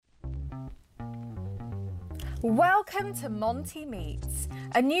Welcome to Monty Meets,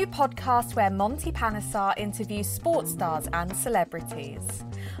 a new podcast where Monty Panesar interviews sports stars and celebrities.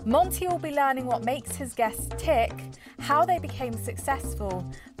 Monty will be learning what makes his guests tick, how they became successful,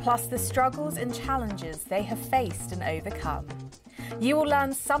 plus the struggles and challenges they have faced and overcome. You will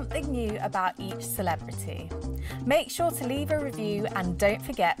learn something new about each celebrity. Make sure to leave a review and don't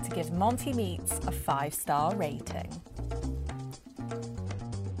forget to give Monty Meets a 5-star rating.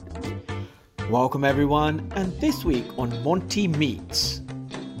 Welcome everyone, and this week on Monty Meets,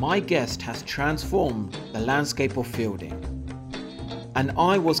 my guest has transformed the landscape of fielding. And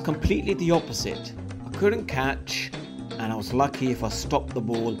I was completely the opposite. I couldn't catch, and I was lucky if I stopped the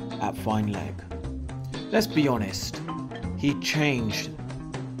ball at fine leg. Let's be honest, he changed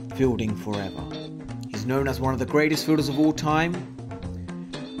fielding forever. He's known as one of the greatest fielders of all time,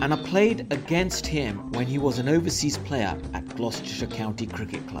 and I played against him when he was an overseas player at Gloucestershire County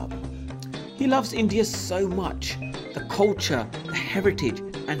Cricket Club. He loves India so much, the culture, the heritage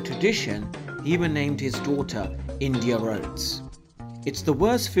and tradition, he even named his daughter India Rhodes. It's the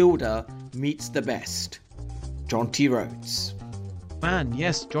worst fielder meets the best. Jonty Rhodes. Man,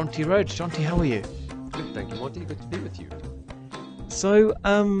 yes, Jonty Rhodes. Jonty, how are you? Good, thank you, Monty. Good to be with you. So,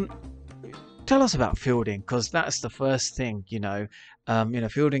 tell us about fielding, because that's the first thing,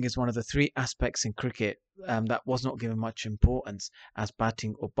 fielding is one of the three aspects in cricket that was not given much importance as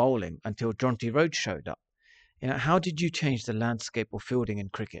batting or bowling until Jonty Rhodes showed up. How did you change the landscape of fielding in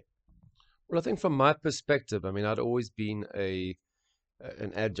cricket? Well, I think from my perspective, I'd always been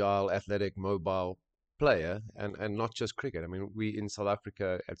an agile, athletic, mobile player, and not just cricket. We in South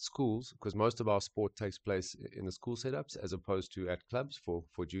Africa at schools, because most of our sport takes place in the school setups as opposed to at clubs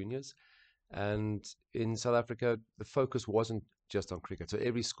for juniors. And in South Africa, the focus wasn't just on cricket. So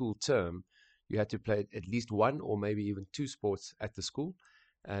every school term, you had to play at least one or maybe even two sports at the school.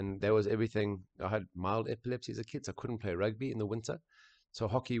 And there was everything. I had mild epilepsy as a kid, so I couldn't play rugby in the winter. So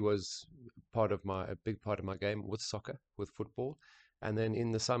hockey was a big part of my game, with soccer, with football. And then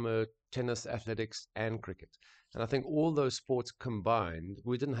in the summer, tennis, athletics, and cricket. And I think all those sports combined,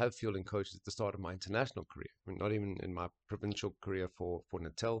 we didn't have fielding coaches at the start of my international career. Not even in my provincial career for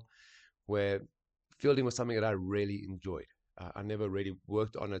Natal, where fielding was something that I really enjoyed. I never really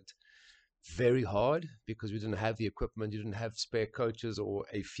worked on it very hard because we didn't have the equipment. You didn't have spare coaches or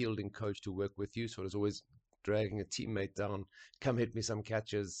a fielding coach to work with you. So it was always dragging a teammate down, come hit me some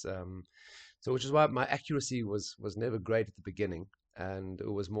catches. Which is why my accuracy was never great at the beginning. And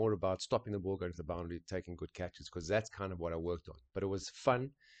it was more about stopping the ball, going to the boundary, taking good catches, because that's kind of what I worked on. But it was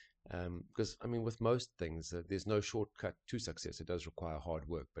fun. Because with most things, there's no shortcut to success. It does require hard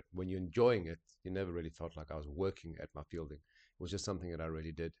work. But when you're enjoying it, you never really felt like I was working at my fielding. It was just something that I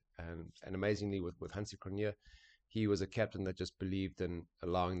really did. And amazingly, with Hansie Cronje, he was a captain that just believed in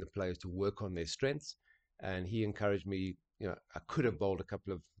allowing the players to work on their strengths. And he encouraged me. I could have bowled a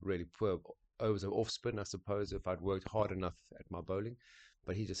couple of really poor overs of off spin, I suppose, if I'd worked hard enough at my bowling.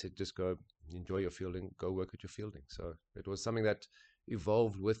 But he just said, just go enjoy your fielding, go work at your fielding. So it was something that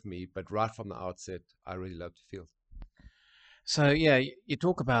evolved with me, but right from the outset, I really loved to field. So yeah, you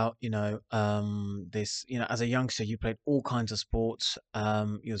talk about this. As a youngster, you played all kinds of sports.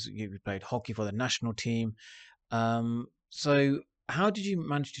 You played hockey for the national team. So how did you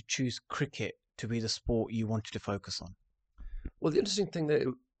manage to choose cricket to be the sport you wanted to focus on? Well, the interesting thing that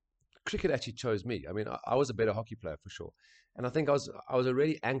cricket actually chose me. I was a better hockey player for sure. And I think I was a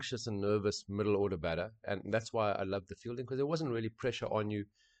really anxious and nervous middle order batter. And that's why I loved the fielding, because there wasn't really pressure on you.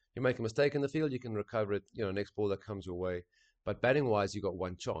 You make a mistake in the field, you can recover it, next ball that comes your way. But batting wise, you got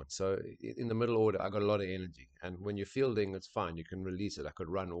one chance. So in the middle order, I got a lot of energy. And when you're fielding, it's fine. You can release it. I could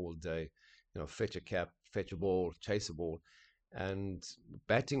run all day, fetch a cap, fetch a ball, chase a ball. And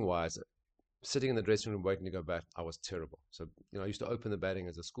batting wise, sitting in the dressing room waiting to go bat, I was terrible. So, I used to open the batting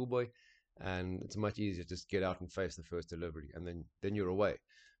as a schoolboy, and it's much easier to just get out and face the first delivery, and then you're away.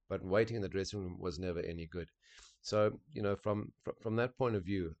 But waiting in the dressing room was never any good. So, from that point of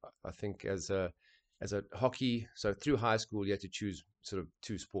view, I think as a hockey, so through high school, you had to choose sort of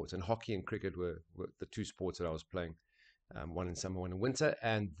two sports, and hockey and cricket were the two sports that I was playing, one in summer, one in winter,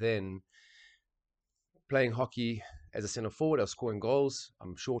 and then playing hockey as a centre forward, I was scoring goals.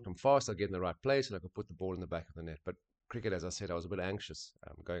 I'm short and fast. I get in the right place and I could put the ball in the back of the net. But cricket, as I said, I was a bit anxious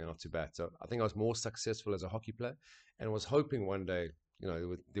going out to bat. So I think I was more successful as a hockey player, and was hoping one day,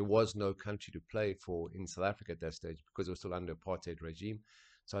 there was no country to play for in South Africa at that stage because it was still under apartheid regime.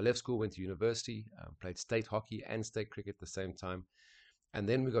 So I left school, went to university, played state hockey and state cricket at the same time. And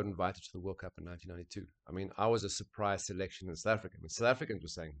then we got invited to the World Cup in 1992. I was a surprise selection in South Africa. South Africans were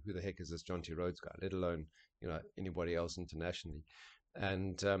saying, who the heck is this Jonty Rhodes guy, let alone, anybody else internationally.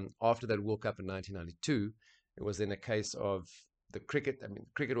 And after that World Cup in 1992, It was then a case of the cricket. I mean,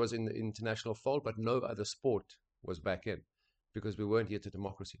 cricket was in the international fold, but no other sport was back in because we weren't yet to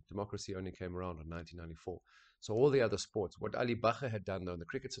democracy. Democracy only came around in 1994. So all the other sports, what Ali Bacher had done though in the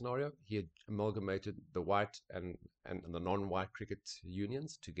cricket scenario, he had amalgamated the white and the non-white cricket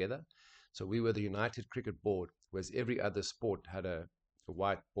unions together. So we were the United Cricket Board, whereas every other sport had a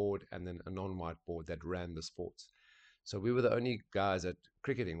white board and then a non-white board that ran the sports. So we were the only guys at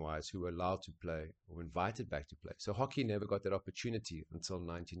cricketing wise who were allowed to play or invited back to play. So hockey never got that opportunity until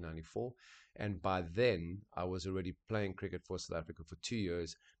 1994. And by then, I was already playing cricket for South Africa for 2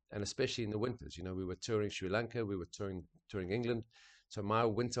 years. And especially in the winters, you know, we were touring Sri Lanka, we were touring England. So my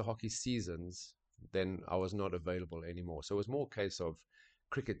winter hockey seasons, then I was not available anymore. So it was more a case of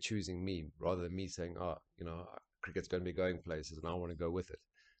cricket choosing me rather than me saying, oh, you know, cricket's going to be going places and I want to go with it.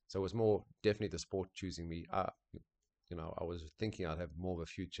 So it was more definitely the sport choosing me. You know, I was thinking I'd have more of a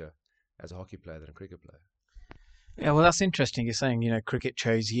future as a hockey player than a cricket player. Yeah, well, that's interesting. You're saying, cricket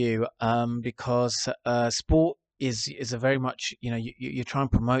chose you, because sport is a very much, you try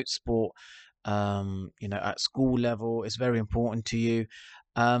and promote sport, at school level. It's very important to you.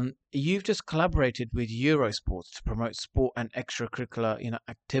 You've just collaborated with Eurosports to promote sport and extracurricular,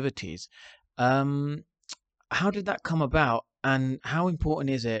 activities. Um, how did that come about, and how important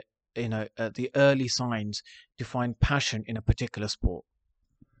is it, at the early signs to find passion in a particular sport?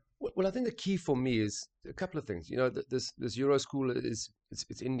 Well, I think the key for me is a couple of things. You know, this Euro school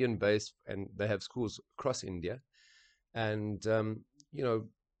it's Indian based, and they have schools across India, and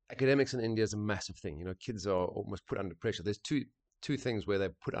academics in India is a massive thing. You know, kids are almost put under pressure. There's two things where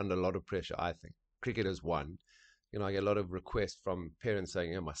they're put under a lot of pressure. I think cricket is one. You know, I get a lot of requests from parents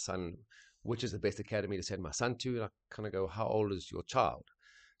saying, my son, which is the best academy to send my son to? And I kind of go, how old is your child?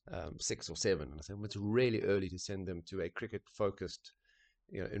 6 or 7. And I say, well, it's really early to send them to a cricket focused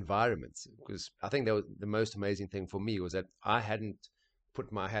environments, because I think that was the most amazing thing for me was that I hadn't put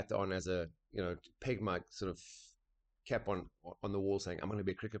my hat on as a peg my sort of cap on the wall saying I'm going to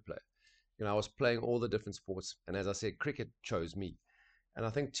be a cricket player. I was playing all the different sports, and as I said, cricket chose me. And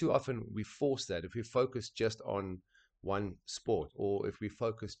I think too often we force that if we focus just on one sport or if we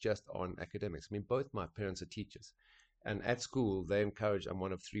focus just on academics. I mean, both my parents are teachers, and at school they encourage. I'm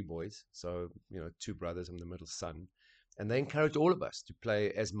one of 3 boys, so 2 brothers. I'm the middle son. And they encourage all of us to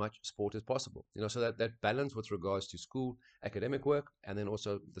play as much sport as possible, so that balance with regards to school, academic work, and then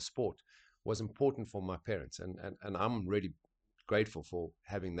also the sport was important for my parents. And I'm really grateful for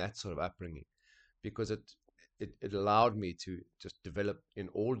having that sort of upbringing, because it allowed me to just develop in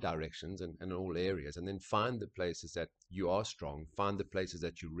all directions and in all areas, and then find the places that you are strong, find the places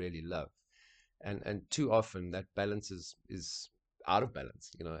that you really love. And too often that balance is out of balance,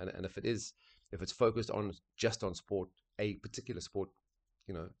 and if it's focused on just on sport, a particular sport,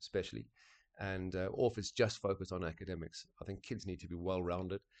 especially, and or if it's just focused on academics, I think kids need to be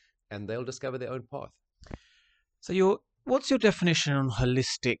well-rounded, and they'll discover their own path. So what's your definition on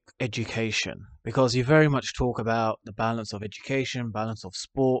holistic education? Because you very much talk about the balance of education, balance of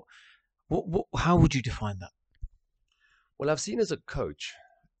sport. How would you define that? Well, I've seen as a coach,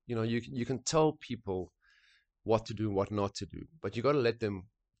 you can tell people what to do, what not to do, but you got to let them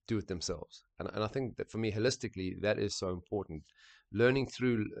do it themselves. And I think that for me, holistically, that is so important. Learning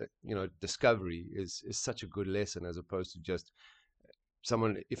through, discovery is such a good lesson, as opposed to just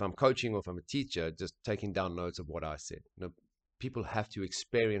someone, if I'm coaching or if I'm a teacher, just taking down notes of what I said. People have to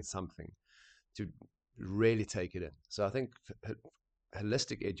experience something to really take it in. So I think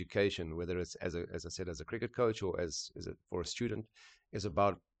holistic education, whether it's as I said, as a cricket coach or as for a student, is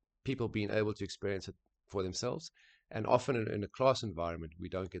about people being able to experience it for themselves. And often in a class environment, we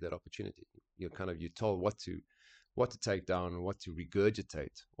don't get that opportunity. You're told what to take down and what to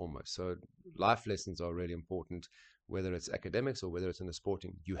regurgitate almost. So life lessons are really important, whether it's academics or whether it's in the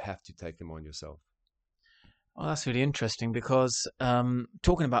sporting. You have to take them on yourself. Well, that's really interesting, because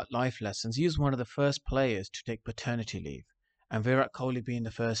talking about life lessons, he was one of the first players to take paternity leave, and Virat Kohli being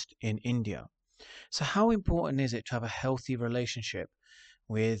the first in India. So how important is it to have a healthy relationship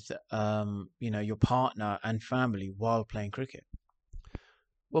with your partner and family while playing cricket?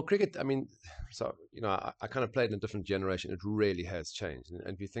 Well, cricket, I mean, so I kind of played in a different generation. It really has changed.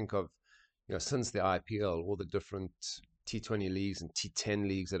 And if you think of since the IPL, all the different T20 leagues and T10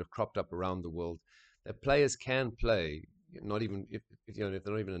 leagues that have cropped up around the world, that players can play, not even if they're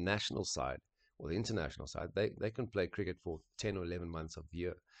not even a national side or the international side, they can play cricket for 10 or 11 months of the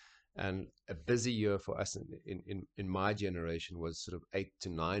year. And a busy year for us in my generation was sort of 8 to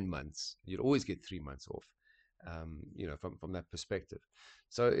 9 months. You'd always get 3 months off, from that perspective.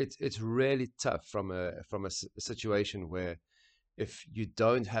 So it's really tough from a situation where if you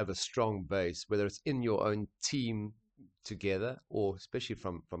don't have a strong base, whether it's in your own team together or especially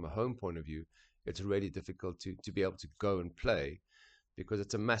from a home point of view, it's really difficult to be able to go and play because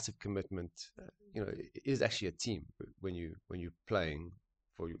it's a massive commitment. It is actually a team when you're playing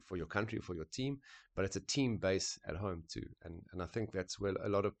for your country, for your team, but it's a team base at home too. And I think that's where a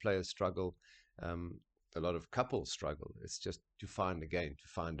lot of players struggle. A lot of couples struggle. It's just to find to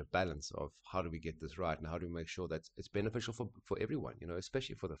find a balance of how do we get this right and how do we make sure that it's beneficial for everyone,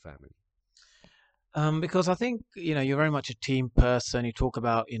 especially for the family. Because I think, you're very much a team person. You talk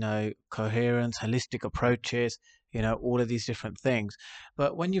about, coherence, holistic approaches, all of these different things.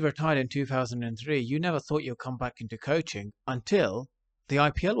 But when you retired in 2003, you never thought you'd come back into coaching until the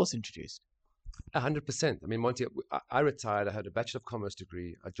IPL was introduced. 100%. I mean, Monty, I retired. I had a Bachelor of Commerce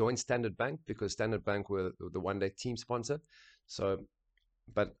degree. I joined Standard Bank because Standard Bank were the one-day team sponsor. So,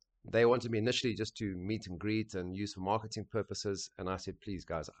 but they wanted me initially just to meet and greet and use for marketing purposes. And I said, please,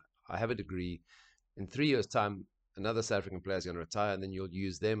 guys, I have a degree. In 3 years' time, another South African player is going to retire, and then you'll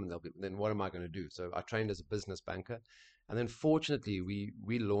use them, and then what am I going to do? So I trained as a business banker, and then fortunately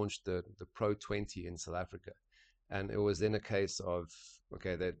we launched the Pro 20 in South Africa, and it was then a case of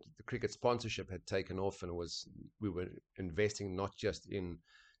okay, the cricket sponsorship had taken off, and we were investing not just in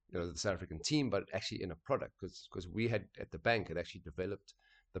the South African team, but actually in a product because we had at the bank had actually developed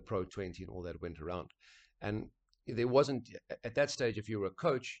the Pro 20 and all that went around, and there wasn't at that stage. If you were a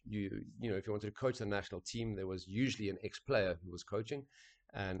coach, if you wanted to coach the national team, there was usually an ex-player who was coaching,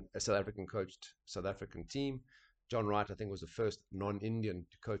 and a South African coached South African team. John Wright, I think, was the first non-Indian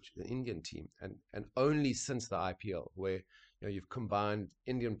to coach the Indian team, and only since the IPL, where you've combined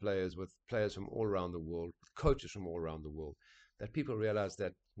Indian players with players from all around the world, with coaches from all around the world, that people realize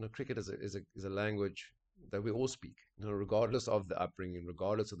that cricket is a language that we all speak, regardless of the upbringing,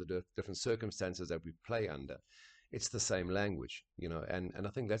 regardless of the different circumstances that we play under. It's the same language, and I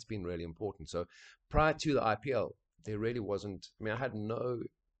think that's been really important. So prior to the IPL, there really wasn't, I had no,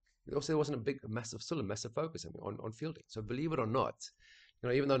 also there wasn't still a massive focus on fielding. So believe it or not,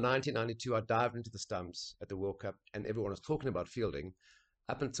 even though 1992 I dived into the stumps at the World Cup and everyone was talking about fielding,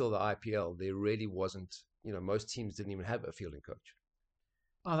 up until the IPL, there really wasn't, most teams didn't even have a fielding coach.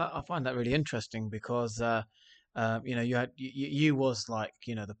 I find that really interesting because you was like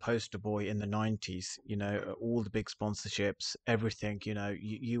the poster boy in the 90s. All the big sponsorships, everything.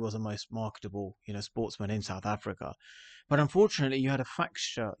 You was the most marketable sportsman in South Africa, but unfortunately you had a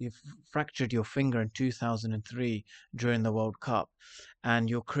fracture. You fractured your finger in 2003 during the World Cup, and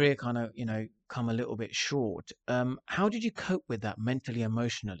your career kind of come a little bit short. How did you cope with that mentally,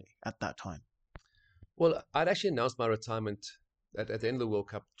 emotionally at that time? Well, I'd actually announced my retirement at the end of the World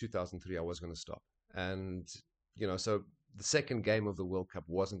Cup 2003. I was going to stop, and so the second game of the World Cup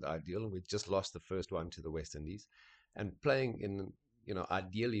wasn't ideal. We just lost the first one to the West Indies, and playing in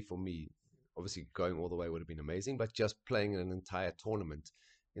ideally for me, obviously going all the way would have been amazing, but just playing in an entire tournament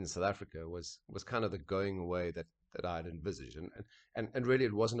in South Africa was kind of the going away that I had envisaged, and really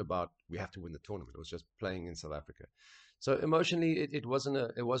it wasn't about we have to win the tournament. It was just playing in South Africa. So emotionally, it wasn't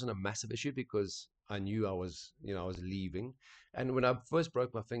a massive issue because I knew I was leaving, and when I first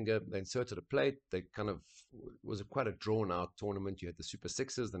broke my finger, they inserted a plate. They kind of was quite a drawn out tournament. You had the Super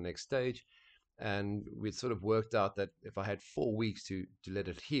Sixes, the next stage, and we'd sort of worked out that if I had 4 weeks to let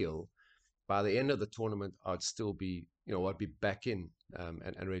it heal, by the end of the tournament, I'd still be I'd be back in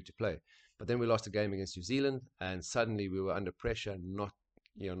and ready to play. But then we lost a game against New Zealand, and suddenly we were under pressure not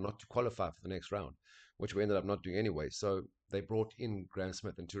to qualify for the next round, which we ended up not doing anyway. So they brought in Graeme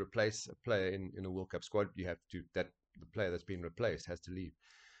Smith, and to replace a player in a World Cup squad, you have to the player that's been replaced has to leave.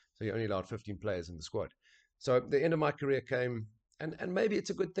 So you're only allowed 15 players in the squad. So the end of my career came, and maybe it's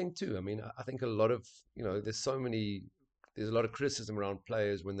a good thing too. I think a lot of there's a lot of criticism around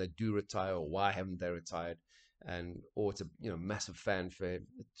players when they do retire or why haven't they retired, or it's a massive fanfare.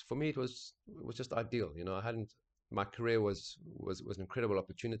 For me, it was just ideal. My career was an incredible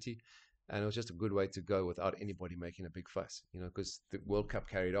opportunity, and it was just a good way to go without anybody making a big fuss, because the World Cup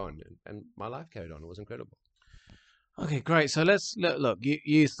carried on and my life carried on. It was incredible. Okay, great. So let's look.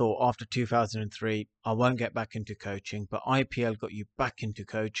 You thought after 2003, I won't get back into coaching, but IPL got you back into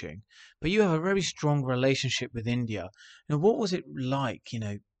coaching. But you have a very strong relationship with India. Now, what was it like,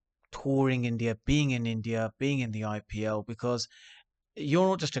 touring India, being in the IPL? Because you're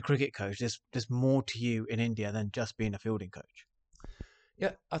not just a cricket coach. There's more to you in India than just being a fielding coach.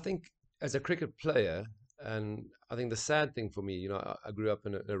 Yeah, I think as a cricket player, and I think the sad thing for me, I grew up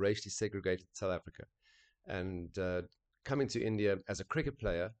in a racially segregated South Africa. And coming to India as a cricket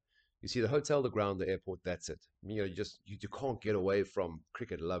player, you see the hotel, the ground, the airport, that's it. You can't get away from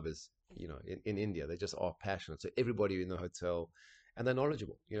cricket lovers in India. They just are passionate. So everybody in the hotel, and they're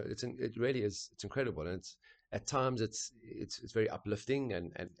knowledgeable. It really is. It's incredible, and it's at times it's very uplifting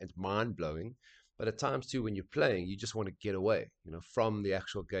and it's mind blowing. But at times too, when you're playing, you just want to get away, from the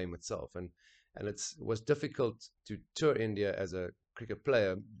actual game itself. And it was difficult to tour India as a cricket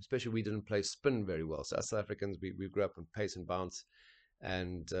player, especially we didn't play spin very well. So as South Africans, we grew up on pace and bounce,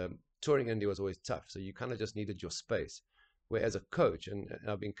 and touring India was always tough. So you kind of just needed your space. Where as a coach, and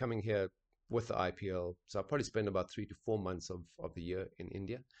I've been coming here with the IPL, so I probably spend about 3 to 4 months of the year in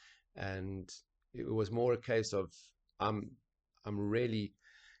India, and it was more a case of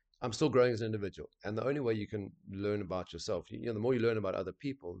I'm still growing as an individual, and the only way you can learn about yourself, the more you learn about other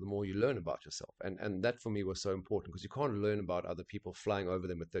people, the more you learn about yourself, and that for me was so important, because you can't learn about other people flying over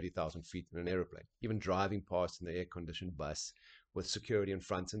them at 30,000 feet in an airplane, even driving past in the air-conditioned bus with security in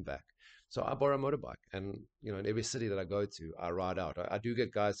front and back. So I borrow a motorbike, and in every city that I go to, I ride out. I do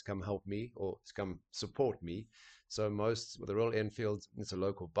get guys to come help me or to come support me. So most with the Royal Enfield, it's a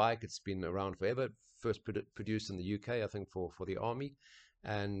local bike. It's been around forever. First produced in the UK, I think, for the army.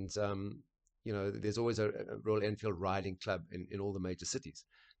 And there's always a Royal Enfield riding club in all the major cities.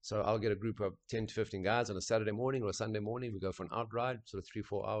 So I'll get a group of 10 to 15 guys on a Saturday morning or a Sunday morning. We go for an outride, sort of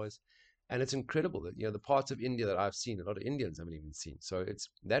 3-4 hours. And it's incredible that, the parts of India that I've seen, a lot of Indians haven't even seen. So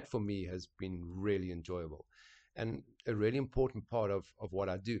that for me has been really enjoyable and a really important part of what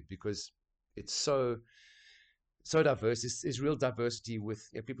I do, because it's so diverse. It's real diversity with,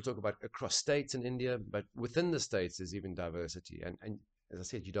 people talk about across states in India, but within the states, there's even diversity. And as I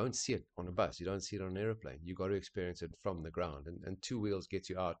said, you don't see it on a bus. You don't see it on an airplane. You got to experience it from the ground. And two wheels get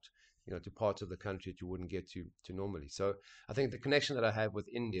you out, to parts of the country that you wouldn't get to normally. So I think the connection that I have with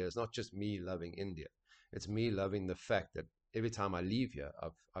India is not just me loving India. It's me loving the fact that every time I leave here,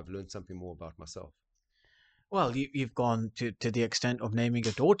 I've learned something more about myself. Well, you've gone to the extent of naming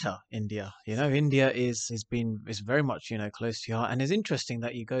a daughter India. India is very much close to your heart, and it's interesting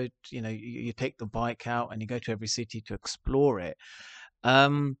that you go. You take the bike out and you go to every city to explore it.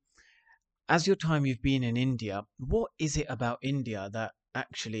 As your time you've been in India, what is it about India that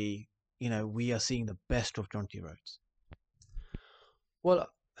actually we are seeing the best of Jonty Rhodes? Well,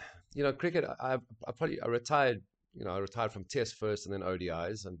 cricket. I retired. I retired from Test first and then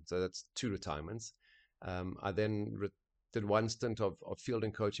ODIs, and so that's 2 retirements. I then did one stint of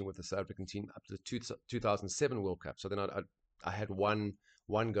fielding coaching with the South African team up to the 2007 World Cup. So then I had one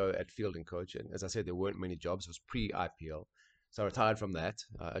go at fielding coach, and as I said, there weren't many jobs. It was pre-IPL, so I retired from that.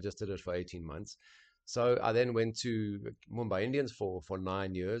 I just did it for 18 months. So I then went to Mumbai Indians for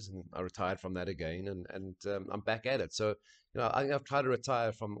 9 years, and I retired from that again, and I'm back at it. So I think I've tried to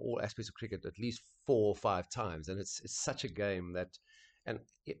retire from all aspects of cricket at least 4 or 5 times, and it's such a game that. And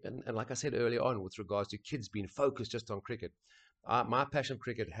like I said earlier on, with regards to kids being focused just on cricket, my passion for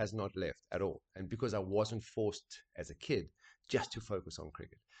cricket has not left at all. And because I wasn't forced as a kid just to focus on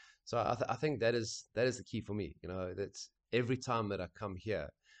cricket, so I think that is the key for me. That's every time that I come here,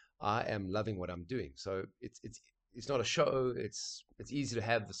 I am loving what I'm doing. So it's not a show. It's easy to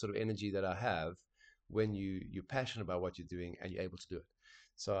have the sort of energy that I have when you're passionate about what you're doing and you're able to do it.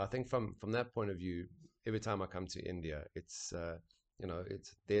 So I think from that point of view, every time I come to India, it's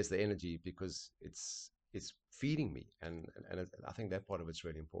there's the energy, because it's feeding me, and I think that part of it's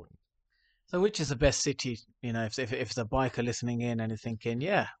really important. So which is the best city, if the biker listening in and is thinking,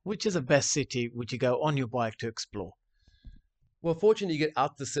 yeah, which is the best city would you go on your bike to explore? Well, fortunately, you get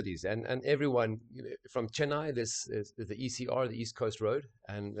out the cities, and everyone, from Chennai, there's the ECR, the East Coast Road,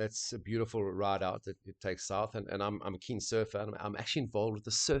 and that's a beautiful ride out that it takes south. And I'm a keen surfer. I'm actually involved with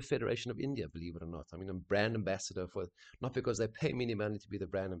the Surf Federation of India, believe it or not. I mean, I'm brand ambassador not because they pay me any money to be the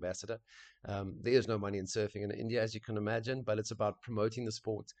brand ambassador. There is no money in surfing in India, as you can imagine, but it's about promoting the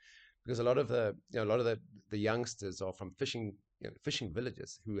sport, because a lot of the youngsters are from fishing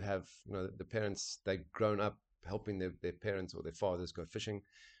villages who have, the parents, they've grown up helping their parents or their fathers go fishing,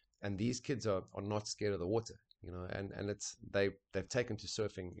 and these kids are not scared of the water, and they've taken to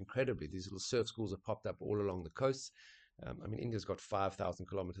surfing incredibly. These little surf schools have popped up all along the coasts. I mean, India's got 5,000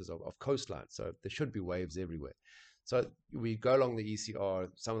 kilometers of coastline, so there should be waves everywhere. So we go along the ECR,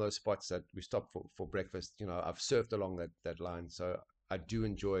 some of those spots that we stop for breakfast. I've surfed along that line, so I do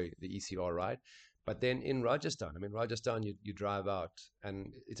enjoy the ECR ride. But then in Rajasthan, you drive out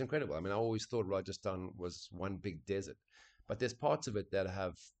and it's incredible. I mean, I always thought Rajasthan was one big desert, but there's parts of it that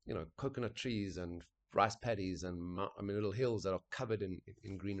have, coconut trees and rice paddies and little hills that are covered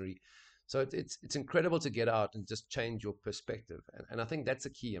in greenery. So it's incredible to get out and just change your perspective. And I think that's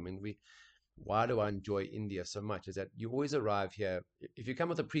the key. I mean, why do I enjoy India so much is that you always arrive here. If you come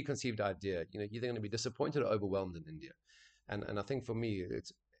with a preconceived idea, you're either going to be disappointed or overwhelmed in India. And I think for me,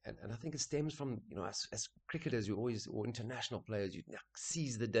 and I think it stems from, as cricketers, you always, or international players, you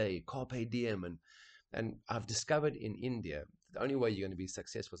seize the day, carpe diem, and I've discovered in India, the only way you're going to be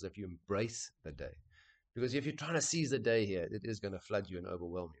successful is if you embrace the day. Because if you're trying to seize the day here, it is going to flood you and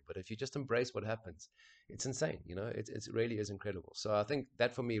overwhelm you. But if you just embrace what happens, it's insane. It really is incredible. So I think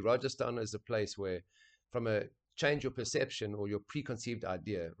that for me, Rajasthan is a place where, from a change your perception or your preconceived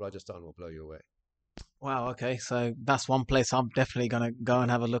idea, Rajasthan will blow you away. Wow, okay. So that's one place I'm definitely gonna go and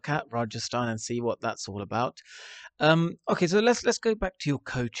have a look at, Rajasthan, and see what that's all about. Okay, so let's go back to your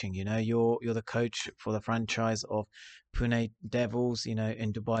coaching. You're the coach for the franchise of Pune Devils, in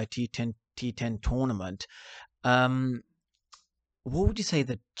Dubai T10 tournament. Um, what would you say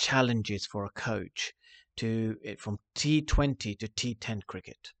the challenges for a coach to it from T20 to T10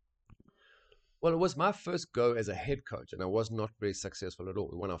 cricket? Well, it was my first go as a head coach, and I was not very successful at all.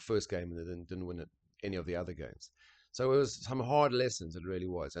 We won our first game and then didn't win any of the other games. So it was some hard lessons, it really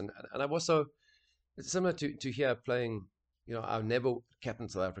was. And I was so, it's similar to here playing, I never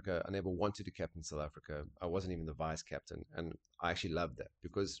captained South Africa. I never wanted to captain South Africa. I wasn't even the vice captain. And I actually loved that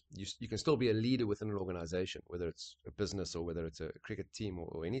because you can still be a leader within an organization, whether it's a business or whether it's a cricket team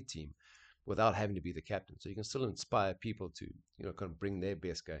or any team, without having to be the captain. So you can still inspire people to, kind of bring their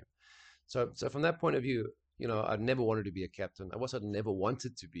best game. So from that point of view, I never wanted to be a captain. I also never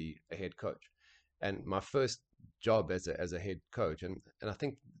wanted to be a head coach. And my first job as a head coach, and I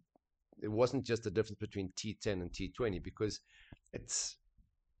think it wasn't just the difference between T10 and T20, because it's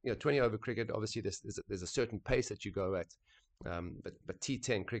 20 over cricket. Obviously, there's a certain pace that you go at, but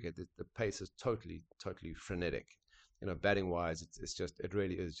T10 cricket, the pace is totally frenetic. Batting wise, it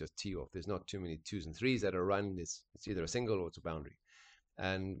really is just tee off. There's not too many twos and threes that are run. It's either a single or it's a boundary.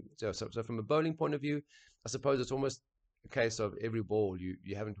 And so from a bowling point of view, I suppose it's almost a case of every ball you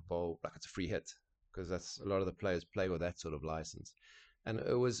having to bowl like it's a free hit, because that's a lot of the players play with that sort of license. And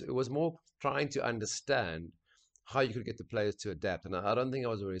it was more trying to understand how you could get the players to adapt. And I don't think I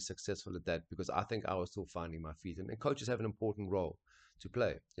was very successful at that, because I think I was still finding my feet. And coaches have an important role to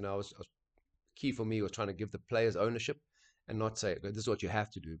play. Key for me was trying to give the players ownership and not say, this is what you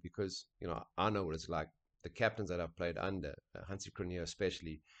have to do, because I know what it's like. The captains that I've played under, Hansi Cronje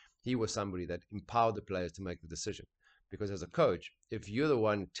especially, he was somebody that empowered the players to make the decision. Because as a coach, if you're the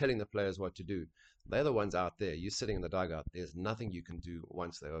one telling the players what to do, they're the ones out there. You're sitting in the dugout. There's nothing you can do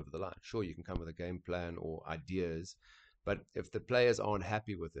once they're over the line. Sure, you can come with a game plan or ideas, but if the players aren't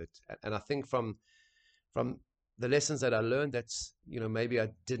happy with it, and I think from the lessons that I learned, that's maybe I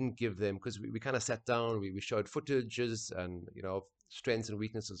didn't give them, because we kind of sat down, we showed footages and strengths and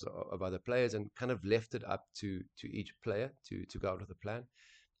weaknesses of other players, and kind of left it up to each player to go out with a plan.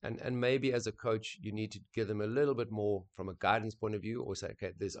 And maybe as a coach, you need to give them a little bit more from a guidance point of view, or say,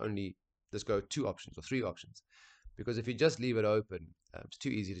 okay, let's go 2 options or 3 options. Because if you just leave it open, it's too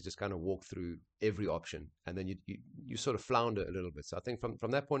easy to just kind of walk through every option, and then you sort of flounder a little bit. So I think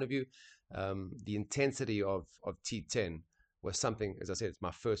from that point of view, the intensity of T10 was something, as I said, it's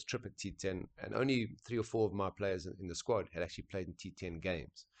my first trip at T10, and only 3 or 4 of my players in the squad had actually played in T10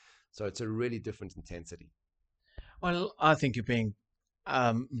 games. So it's a really different intensity. Well, I think you're being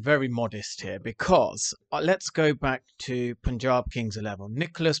very modest here, because let's go back to Punjab Kings 11.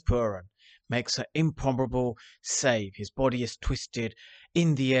 Nicholas Pooran makes an improbable save. His body is twisted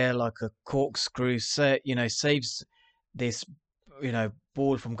in the air like a corkscrew. Saves this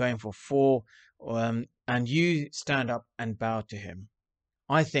ball from going for 4. And you stand up and bow to him.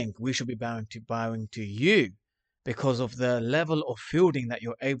 I think we should be bowing to you, because of the level of fielding that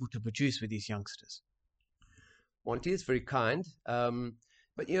you're able to produce with these youngsters. Monty is very kind.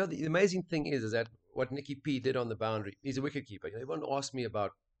 But the amazing thing is that what Nicky P did on the boundary, he's a wicketkeeper. Everyone asked me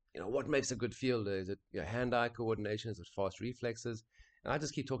about, what makes a good fielder? Is it hand-eye coordination? Is it fast reflexes? And I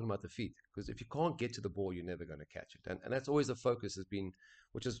just keep talking about the feet, because if you can't get to the ball, you're never going to catch it. And that's always the focus has been,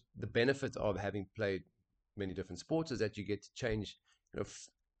 which is the benefit of having played many different sports, is that you get to change.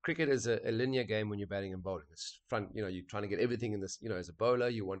 Cricket is a linear game when you're batting and bowling. It's front, you're trying to get everything in this, as a bowler,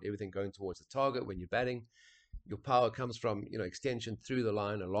 you want everything going towards the target. When you're batting, your power comes from, extension through the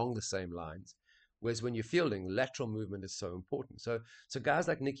line along the same lines. Whereas when you're fielding, lateral movement is so important. So guys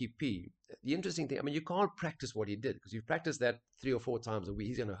like Nicky P, the interesting thing, you can't practice what he did, because you practice that 3 or 4 times a week,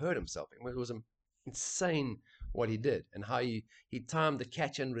 he's going to hurt himself. It was insane what he did, and how he timed the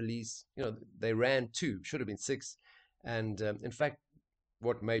catch and release. They ran 2, should have been 6. And in fact,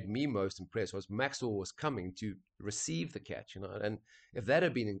 what made me most impressed was Maxwell was coming to receive the catch, and if that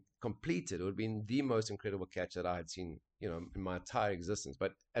had been completed, it would have been the most incredible catch that I had seen, in my entire existence.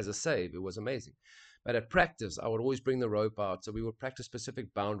 But as a save, it was amazing. But at practice, I would always bring the rope out. So we would practice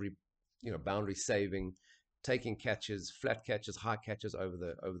specific boundary saving, taking catches, flat catches, high catches over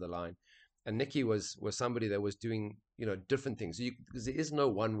the line. And Nicky was somebody that was doing, different things. Because there is no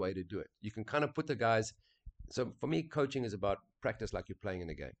one way to do it. You can kind of put the guys. So for me, coaching is about practice like you're playing in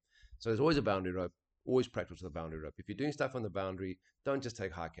a game. So there's always a boundary rope. Always practice with the boundary rope. If you're doing stuff on the boundary, don't just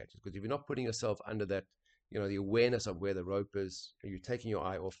take high catches, because if you're not putting yourself under that, the awareness of where the rope is, you're taking your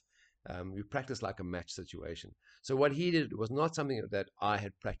eye off. You practice like a match situation. So what he did was not something that I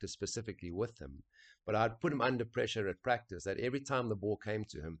had practiced specifically with him, but I'd put him under pressure at practice, that every time the ball came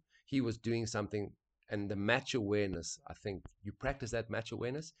to him, he was doing something. And the match awareness, I think you practice that match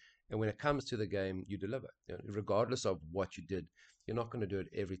awareness, and when it comes to the game, you deliver. Regardless of what you did, you're not going to do it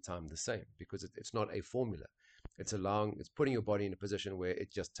every time the same, because it's not a formula. It's putting your body in a position where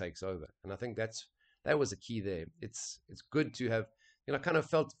it just takes over. And I think that was the key there. It's good to have, I kind of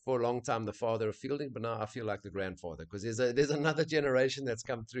felt for a long time the father of fielding, but now I feel like the grandfather, because there's another generation that's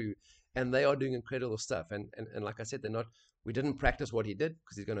come through, and they are doing incredible stuff. And like I said, we didn't practice what he did,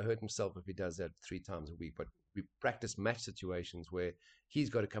 because he's going to hurt himself if he does that 3 times a week. But we practice match situations where he's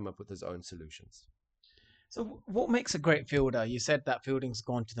got to come up with his own solutions. So what makes a great fielder? You said that fielding's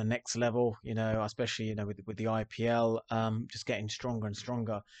gone to the next level, especially, with the IPL, just getting stronger and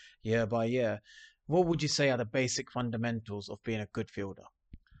stronger year by year. What would you say are the basic fundamentals of being a good fielder?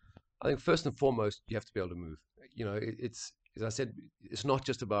 I think first and foremost, you have to be able to move. It's, as I said, it's not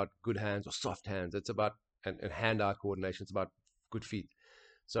just about good hands or soft hands. It's about and hand-eye coordination. It's about good feet.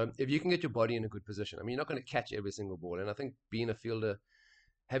 So if you can get your body in a good position, you're not going to catch every single ball. And I think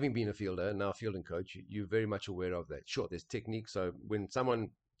having been a fielder and now a fielding coach, you're very much aware of that. Sure, there's technique. So when someone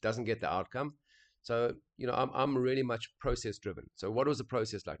doesn't get the outcome, I'm really much process driven. So what was the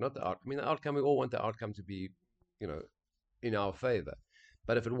process like? Not the outcome. The outcome, we all want the outcome to be, in our favor.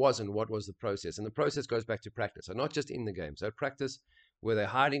 But if it wasn't, what was the process? And the process goes back to practice. So not just in the game. So practice, were they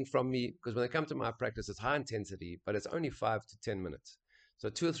hiding from me? Because when they come to my practice, it's high intensity, but it's only 5 to 10 minutes. So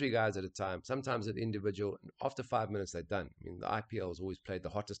 2 or 3 guys at a time, sometimes an individual. And after 5 minutes, they're done. The IPL was always played the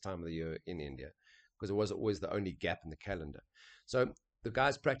hottest time of the year in India, because it was always the only gap in the calendar. So the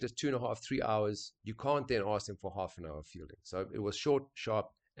guys practice 2.5, 3 hours. You can't then ask them for half an hour of fielding. So it was short, sharp,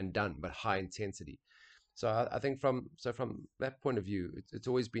 and done, but high intensity. So I think from that point of view, it's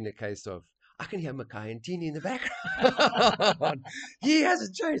always been a case of, I can hear Makhaya Ntini in the background. He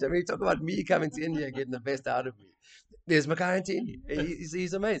hasn't changed. Talk about me coming to India, getting the best out of me. There's Makhaya Ntini.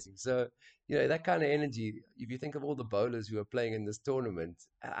 He's amazing. So, that kind of energy, if you think of all the bowlers who are playing in this tournament,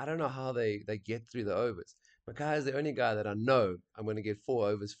 I don't know how they get through the overs. Makhaya is the only guy that I know I'm going to get 4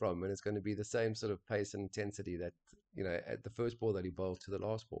 overs from, and it's going to be the same sort of pace and intensity that, at the first ball that he bowled to the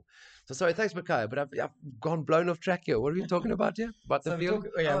last ball. So sorry, thanks, Makhaya, but I've gone blown off track here. What are we talking about here? About the field?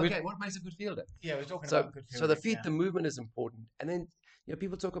 What makes a good fielder? Yeah, we're talking about good fielding. So the feet, the movement is important. And then,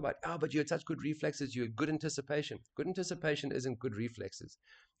 people talk about, but you had such good reflexes, you had good anticipation. Good anticipation isn't good reflexes.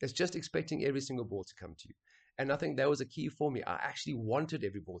 It's just expecting every single ball to come to you. And I think that was a key for me. I actually wanted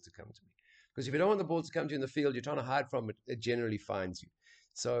every ball to come to me. Because if you don't want the ball to come to you in the field, you're trying to hide from it, it generally finds you.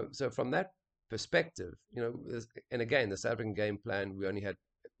 So from that perspective, and again, the South African game plan, we only had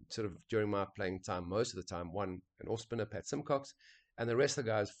sort of, during my playing time, most of the time, an off spinner, Pat Simcox, and the rest of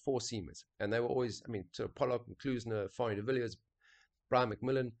the guys, 4 seamers. And they were always, sort of Pollock and Klusner, Fanie de Villiers, Brian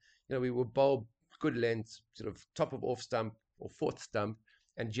McMillan, we would bowl good lengths, sort of top of off stump or fourth stump,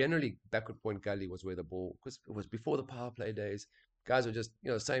 and generally backward point gully was where the ball, because it was before the power play days. Guys were just,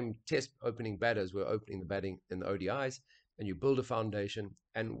 same test opening batters were opening the batting in the ODIs, and you build a foundation.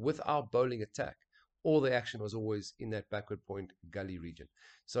 And with our bowling attack, all the action was always in that backward point gully region.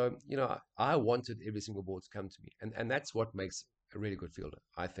 So, I wanted every single ball to come to me. And that's what makes a really good fielder,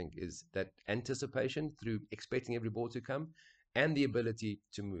 I think, is that anticipation through expecting every ball to come, and the ability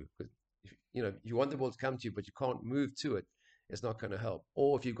to move. Because, you want the ball to come to you, but you can't move to it, it's not going to help.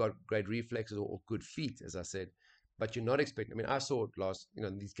 Or if you've got great reflexes or good feet, as I said, but you're not expecting. I saw it last,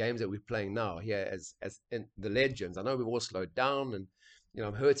 these games that we're playing now here as in the legends. I know we've all slowed down, and,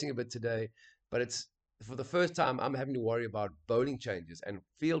 I'm hurting a bit today, but it's for the first time I'm having to worry about bowling changes and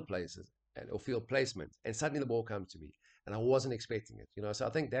field places or field placement. And suddenly the ball comes to me, and I wasn't expecting it, So I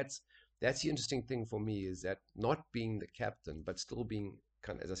think that's the interesting thing for me, is that not being the captain, but still being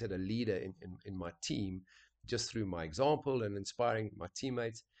kind of, as I said, a leader in my team, just through my example and inspiring my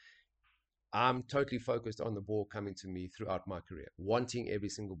teammates. I'm totally focused on the ball coming to me throughout my career, wanting every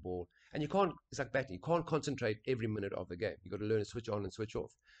single ball. And it's like batting. You can't concentrate every minute of the game. You've got to learn to switch on and switch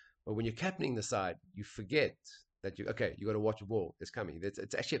off. But when you're captaining the side, you forget that you got to watch a ball. It's coming.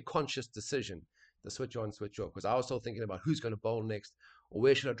 It's actually a conscious decision to switch on, switch off. Because I was still thinking about who's going to bowl next, or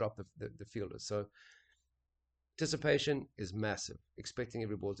where should I drop the fielders. So anticipation is massive, expecting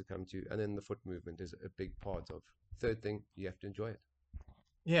every ball to come to you, and then the foot movement is a big part of. Third thing, you have to enjoy it.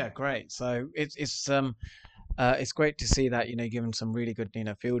 Yeah, great. So it's great to see that given some really good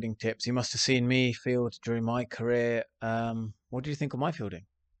fielding tips. You must have seen me field during my career. What do you think of my fielding?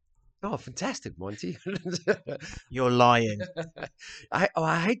 Oh, fantastic, Monty. You're lying.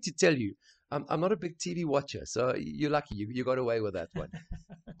 I hate to tell you, I'm not a big TV watcher, so you're lucky you got away with that one.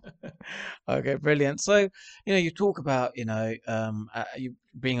 Okay, brilliant. So, you talk about, you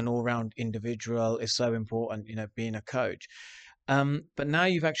being an all-round individual is so important, being a coach. But now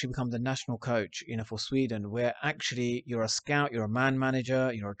you've actually become the national coach, for Sweden, where actually you're a scout, you're a man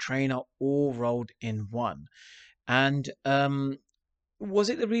manager, you're a trainer, all rolled in one. And was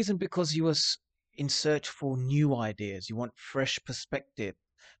it the reason because you was in search for new ideas? You want fresh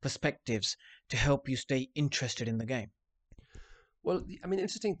perspectives to help you stay interested in the game? Well, I mean, the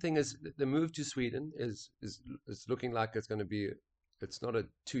interesting thing is the move to Sweden is looking like it's going to be. It's not a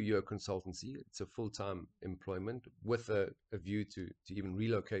 2-year consultancy. It's a full-time employment with a view to even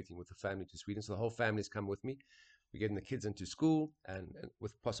relocating with the family to Sweden. So the whole family's come with me. We're getting the kids into school and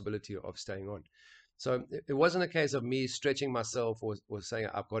with possibility of staying on. So it wasn't a case of me stretching myself or saying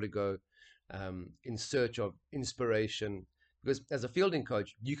I've got to go in search of inspiration. Because as a fielding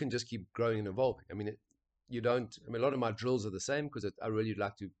coach, you can just keep growing and evolving. I mean, you don't. I mean, a lot of my drills are the same because I really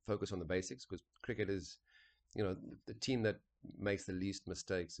like to focus on the basics. Because cricket is, the team that makes the least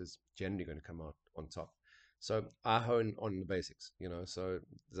mistakes is generally going to come out on top. So I hone on the basics. So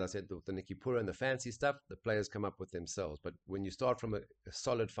as I said, the Nicky Pura and the fancy stuff, the players come up with themselves. But when you start from a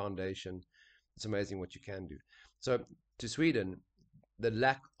solid foundation, it's amazing what you can do. So to Sweden, the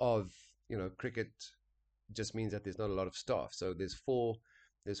lack of cricket just means that there's not a lot of staff. So there's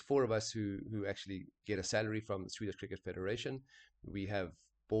four of us who actually get a salary from the Swedish Cricket Federation. We have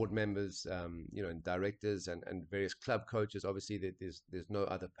board members, and directors and various club coaches. Obviously, there's no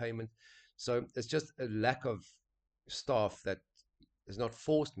other payment. So it's just a lack of staff that has not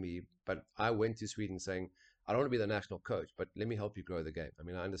forced me, but I went to Sweden saying, I don't want to be the national coach, but let me help you grow the game. I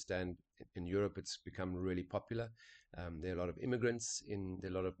mean, I understand in Europe it's become really popular. There are a lot of immigrants, there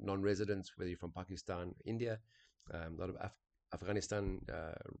are a lot of non-residents, whether you're from Pakistan, India, a lot of Afghanistan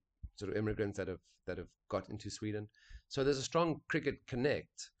sort of immigrants that have got into Sweden. So there's a strong cricket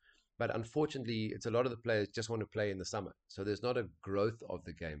connect, but unfortunately, it's a lot of the players just want to play in the summer. So there's not a growth of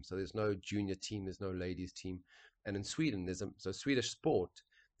the game. So there's no junior team, there's no ladies team, and in Sweden, so Swedish sport.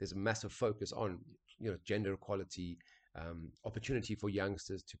 There's a massive focus on gender equality, opportunity for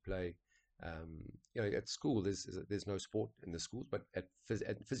youngsters to play. At school, there's no sport in the schools, but at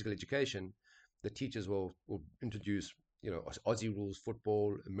physical education, the teachers will introduce Aussie rules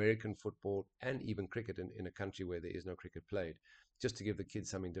football, American football, and even cricket in a country where there is no cricket played, just to give the kids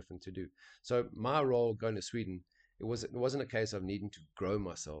something different to do. So my role going to Sweden, it wasn't a case of needing to grow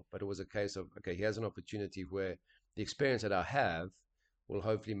myself, but it was a case of, okay, here's an opportunity where the experience that I have will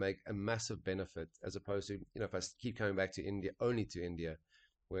hopefully make a massive benefit, as opposed to, if I keep coming back to India, only to India,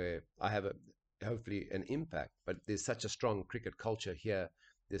 where I have hopefully an impact, but there's such a strong cricket culture here.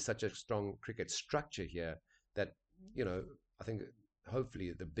 There's such a strong cricket structure here that, I think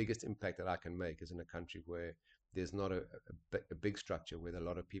hopefully the biggest impact that I can make is in a country where there's not a big structure with a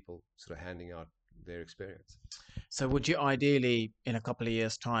lot of people sort of handing out their experience. So would you ideally, in a couple of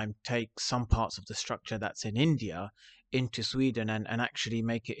years' time, take some parts of the structure that's in India into Sweden and actually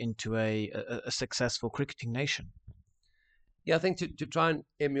make it into a successful cricketing nation? Yeah, I think to try and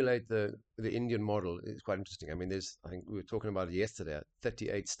emulate the Indian model is quite interesting. I mean, I think we were talking about it yesterday,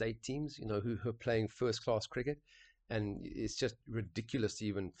 38 state teams, who are playing first class cricket. And it's just ridiculous to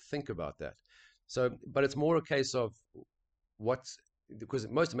even think about that. So, but it's more a case of because the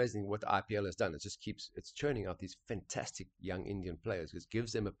most amazing thing what the IPL has done, it's churning out these fantastic young Indian players. It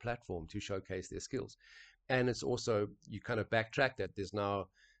gives them a platform to showcase their skills. And it's also, you kind of backtrack that there's now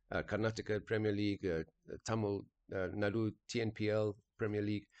Karnataka Premier League, Tamil Nadu TNPL Premier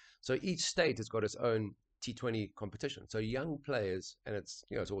League. So each state has got its own T20 competition. So young players, and it's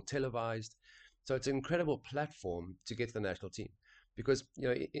all televised. So it's an incredible platform to get to the national team, because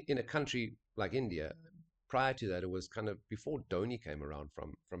in a country like India, prior to that, it was kind of before Dhoni came around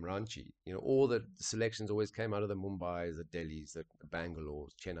from Ranchi. All the selections always came out of the Mumbais, the Delhis, the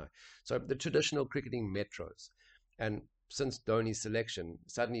Bangalores, Chennai. So the traditional cricketing metros. And since Dhoni's selection,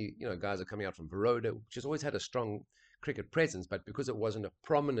 suddenly guys are coming out from Baroda, which has always had a strong cricket presence, but because it wasn't a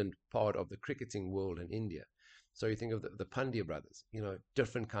prominent part of the cricketing world in India. So you think of the Pandya brothers,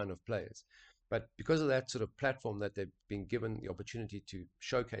 different kind of players. But because of that sort of platform that they've been given the opportunity to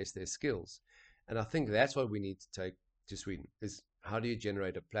showcase their skills, and I think that's what we need to take to Sweden, is how do you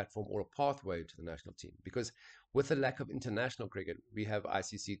generate a platform or a pathway to the national team? Because with the lack of international cricket, we have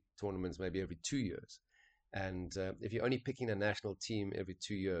ICC tournaments maybe every 2 years. And if you're only picking a national team every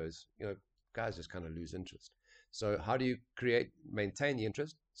 2 years, guys just kind of lose interest. So how do you maintain the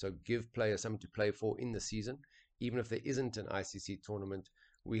interest? So give players something to play for in the season. Even if there isn't an ICC tournament,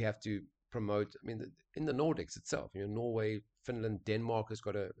 we have to promote. I mean, in the Nordics itself, Norway, Finland, Denmark's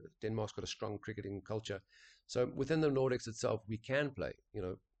got a strong cricketing culture. So within the Nordics itself, we can play,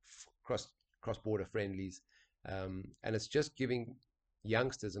 cross-border friendlies, and it's just giving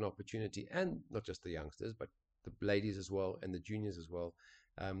youngsters an opportunity, and not just the youngsters, but the ladies as well, and the juniors as well,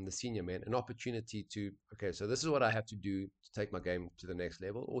 the senior men, an opportunity to, okay, so this is what I have to do to take my game to the next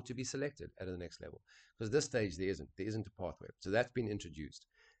level, or to be selected at the next level. Because at this stage, there isn't a pathway. So that's been introduced.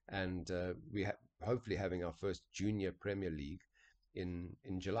 And we hopefully having our first junior Premier League in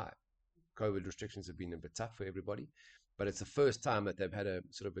July. COVID restrictions have been a bit tough for everybody, but it's the first time that they've had a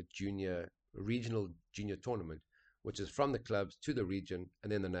sort of a regional junior tournament, which is from the clubs to the region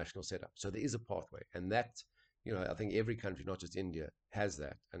and then the national setup. So there is a pathway, and that, I think every country, not just India, has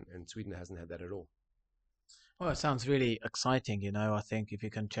that, and Sweden hasn't had that at all. Well, it sounds really exciting. I think if you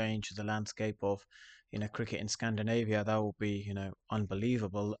can change the landscape of, cricket in Scandinavia, that will be,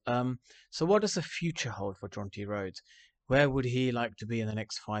 unbelievable. So what does the future hold for Jonty Rhodes? Where would he like to be in the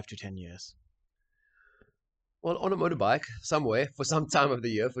next 5 to 10 years? Well, on a motorbike somewhere for some time of the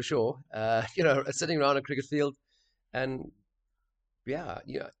year, for sure. Sitting around a cricket field, and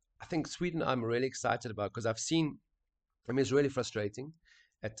I think Sweden I'm really excited about, because I've seen, it's really frustrating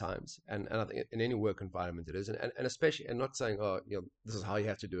at times, and I think in any work environment it is, and especially, and not saying, this is how you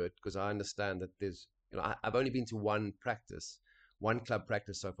have to do it, because I understand that there's, I've only been to one club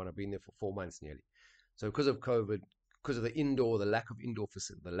practice so far, and I've been there for 4 months nearly. So because of COVID, because of the lack of indoor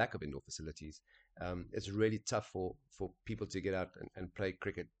facilities, it's really tough for people to get out and play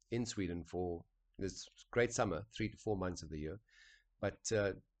cricket in Sweden for this great summer, 3 to 4 months of the year. But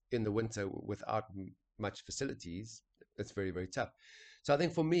in the winter, without much facilities, it's very, very tough. So I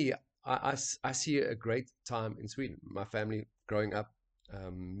think for me, I see a great time in Sweden. My family growing up,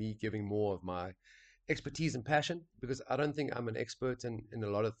 me giving more of my expertise and passion, because I don't think I'm an expert in a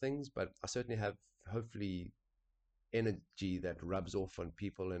lot of things, but I certainly have, hopefully, energy that rubs off on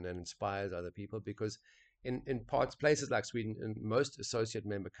people and inspires other people. Because in places like Sweden, in most associate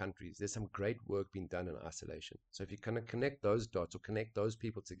member countries, there's some great work being done in isolation. So if you kind of connect those dots or connect those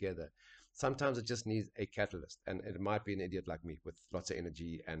people together, sometimes it just needs a catalyst, and it might be an idiot like me with lots of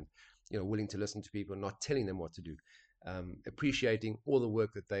energy and willing to listen to people, not telling them what to do, appreciating all the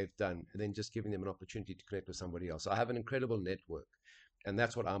work that they've done, and then just giving them an opportunity to connect with somebody else. So I have an incredible network, and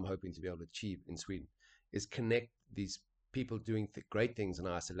that's what I'm hoping to be able to achieve in Sweden, is connect these people doing great things in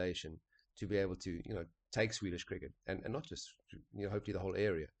isolation to be able to take Swedish cricket, and not just hopefully the whole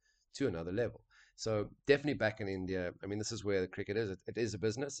area, to another level. So definitely back in India, I mean, this is where the cricket is. It is a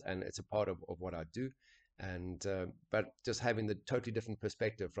business, and it's a part of what I do. And but just having the totally different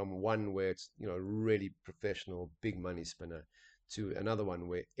perspective from one where it's really professional, big money spinner, to another one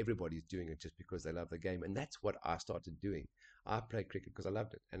where everybody's doing it just because they love the game. And that's what I started doing. I played cricket because I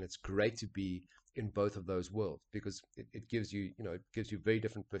loved it, and it's great to be in both of those worlds, because it gives you very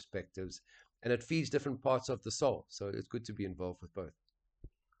different perspectives, and it feeds different parts of the soul. So it's good to be involved with both.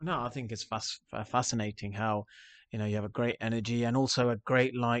 No, I think it's fascinating how, you have a great energy and also a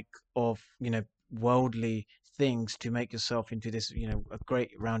great like of, worldly things to make yourself into this, a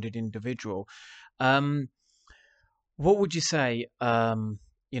great rounded individual. What would you say, if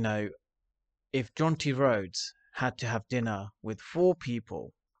Jonty Rhodes had to have dinner with 4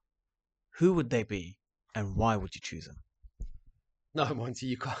 people, who would they be, and why would you choose them? No, Monty,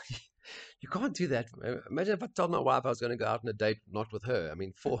 you can't do that. Imagine if I told my wife I was going to go out on a date, not with her. I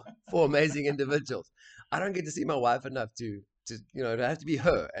mean, 4 amazing individuals. I don't get to see my wife enough to it have to be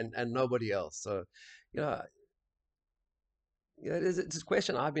her and nobody else. So, it's a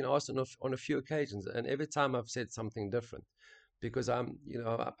question I've been asked on a few occasions, and every time I've said something different, because I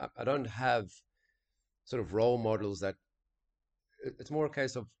don't have sort of role models that. It's more a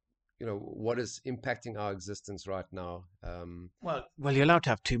case of what is impacting our existence right now. Well, you're allowed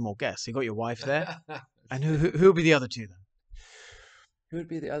to have 2 more guests. You got your wife there, and who would be the other 2 then? Who would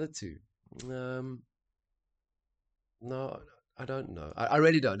be the other 2? No, I don't know. I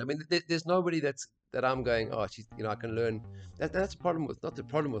really don't. I mean, there's nobody that I'm going, oh, I can learn. That's not the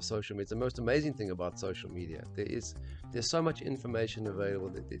problem with social media. It's the most amazing thing about social media. There's so much information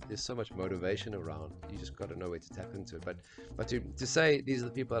available. There's so much motivation around. You just got to know where to tap into it. But to say these are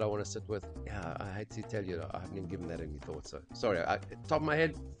the people that I want to sit with, I hate to tell you, I haven't even given that any thought. So sorry, top of my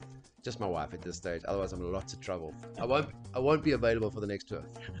head, Just my wife at this stage. Otherwise, I'm lots of trouble. I won't be available for the next tour.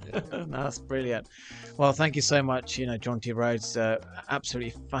 No, that's brilliant. Well, thank you so much. Jonty Rhodes,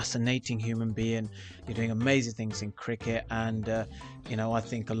 absolutely fascinating human being. You're doing amazing things in cricket, and I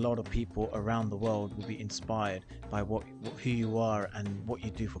think a lot of people around the world will be inspired by who you are and what you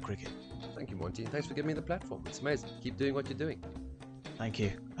do for cricket. Thank you, Monty. Thanks for giving me the platform. It's amazing. Keep doing what you're doing. Thank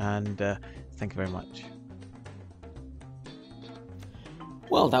you, and thank you very much.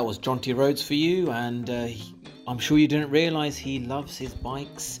 Well, that was Jonty Rhodes for you, and I'm sure you didn't realise he loves his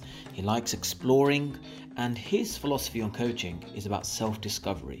bikes, he likes exploring, and his philosophy on coaching is about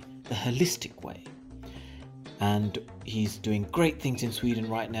self-discovery, the holistic way. And he's doing great things in Sweden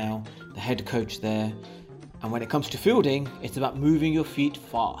right now, the head coach there. And when it comes to fielding, it's about moving your feet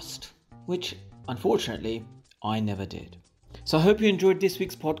fast, which unfortunately I never did. So I hope you enjoyed this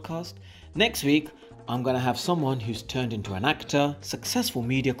week's podcast. Next week, I'm going to have someone who's turned into an actor, successful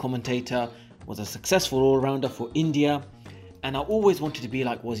media commentator, was a successful all-rounder for India, and I always wanted to be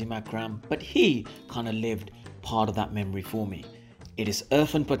like Wasim Akram, but he kind of lived part of that memory for me. It is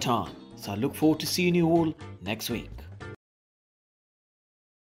Irfan Pathan, so I look forward to seeing you all next week.